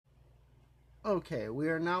Okay, we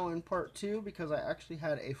are now in part two because I actually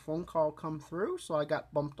had a phone call come through, so I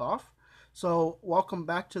got bumped off. So, welcome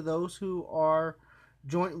back to those who are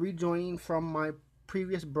rejoining from my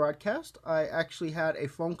previous broadcast. I actually had a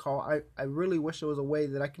phone call. I really wish there was a way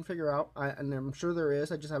that I can figure out, and I'm sure there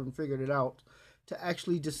is, I just haven't figured it out, to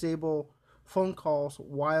actually disable phone calls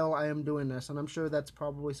while I am doing this. And I'm sure that's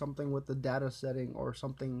probably something with the data setting or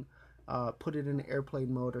something, put it in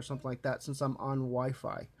airplane mode or something like that since I'm on Wi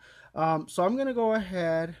Fi. So I'm going to go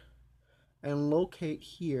ahead and locate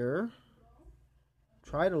here,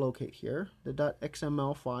 try to locate here, the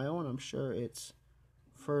 .xml file, and I'm sure it's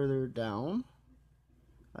further down.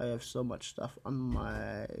 I have so much stuff on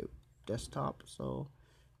my desktop, so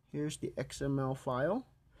here's the XML file.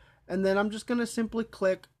 And then I'm just going to simply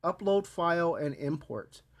click upload file and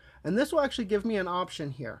import. And this will actually give me an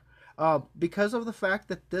option here. Because of the fact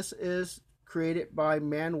that this is created by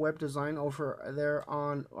Mann Web Design over there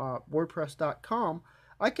on WordPress.com,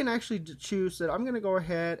 I can actually choose that I'm going to go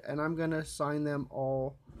ahead and I'm going to assign them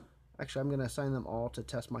all. Actually, I'm going to assign them all to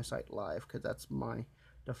Test My Site Live because that's my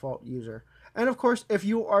default user. And of course, if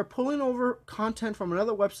you are pulling over content from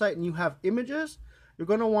another website and you have images, you're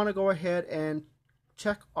going to want to go ahead and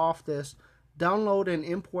check off this download and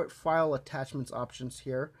import file attachments options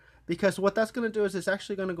here, because what that's going to do is it's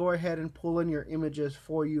actually going to go ahead and pull in your images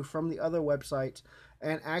for you from the other websites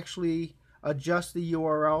and actually adjust the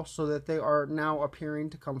URL so that they are now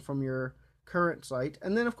appearing to come from your current site.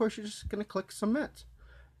 And then of course you're just going to click submit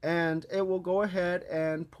and it will go ahead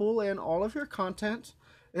and pull in all of your content.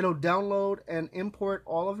 It'll download and import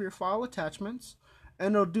all of your file attachments,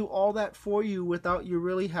 and it'll do all that for you without you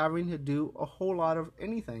really having to do a whole lot of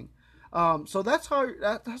anything. So that's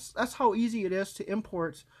how easy it is to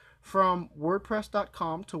import from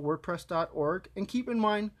WordPress.com to WordPress.org. And keep in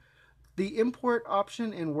mind the import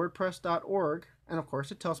option in WordPress.org, and of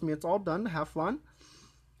course it tells me it's all done. Have fun.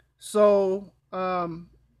 So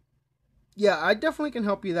yeah, I definitely can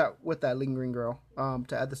help you with that, Lingering Girl,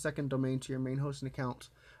 to add the second domain to your main hosting account.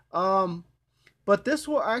 But this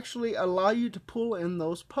will actually allow you to pull in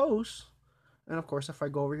those posts. And of course, if I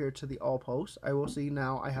go over here to the all posts, I will see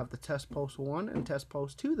now I have the test post 1 and test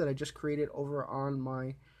post 2 that I just created over on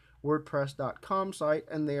my WordPress.com site,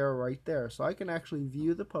 and they are right there. So I can actually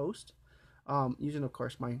view the post using, of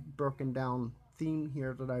course, my broken down theme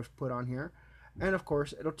here that I've put on here. And of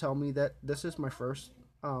course, it'll tell me that this is my first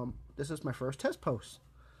test post.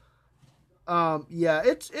 Yeah,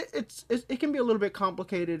 it can be a little bit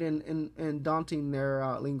complicated and daunting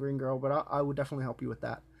there, Lingering Girl, but I would definitely help you with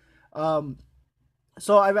that.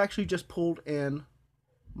 So I've actually just pulled in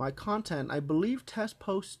my content. I believe test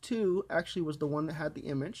post 2 actually was the one that had the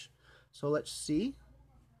image. So let's see.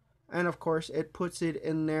 And of course, it puts it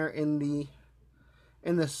in there in the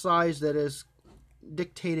size that is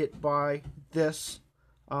dictated by this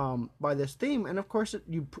theme. And of course,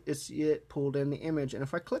 it pulled in the image. And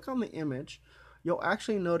if I click on the image, you'll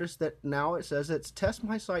actually notice that now it says it's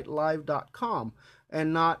testmysitelive.com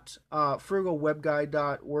and not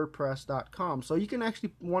frugalwebguide.wordpress.com. So you can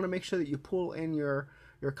actually want to make sure that you pull in your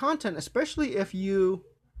content, especially if you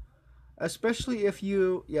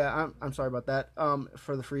yeah, I'm sorry about that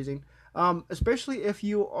for the freezing. Especially if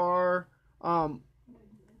you are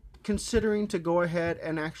considering to go ahead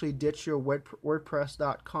and actually ditch your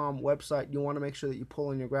WordPress.com website, you want to make sure that you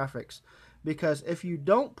pull in your graphics, because if you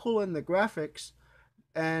don't pull in the graphics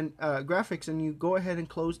and you go ahead and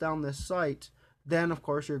close down this site, then of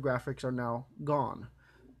course your graphics are now gone.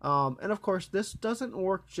 And of course, this doesn't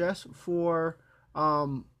work just for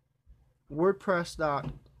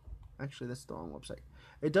WordPress. Actually, that's the wrong website.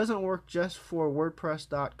 It doesn't work just for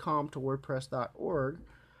WordPress.com to WordPress.org.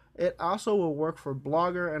 It also will work for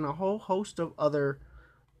Blogger and a whole host of other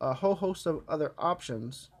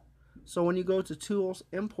options. So when you go to Tools,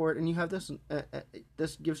 Import, and you have this,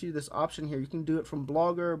 this gives you this option here. You can do it from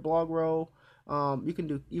Blogger, BlogRow. You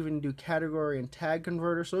can even do category and tag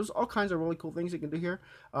converter. So there's all kinds of really cool things you can do here.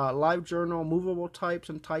 Live Journal, movable types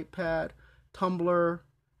and typepad, Tumblr,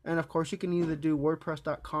 and of course you can either do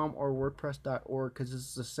WordPress.com or WordPress.org because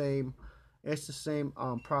it's the same. It's the same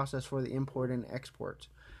process for the import and export.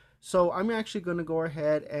 So I'm actually going to go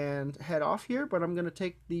ahead and head off here, but I'm going to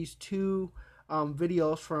take these two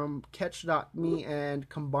videos from catch.me and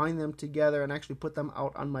combine them together and actually put them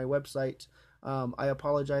out on my website. I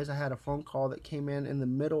apologize, I had a phone call that came in the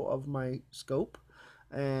middle of my scope,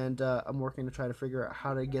 and I'm working to try to figure out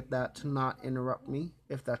how to get that to not interrupt me,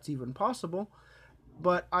 if that's even possible.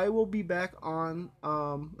 But I will be back on,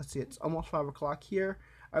 let's see, it's almost 5 o'clock here.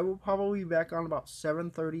 I will probably be back on about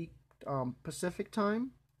 7:30 Pacific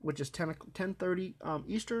time, which is 10:30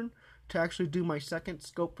 Eastern, to actually do my second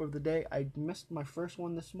scope of the day. I missed my first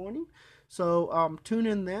one this morning. So tune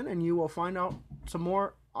in then, and you will find out some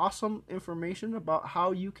more awesome information about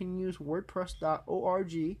how you can use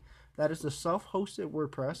WordPress.org, that is the self-hosted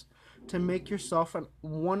WordPress, to make yourself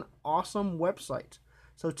one awesome website.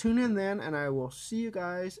 So tune in then, and I will see you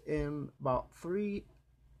guys in about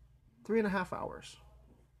 3.5 hours.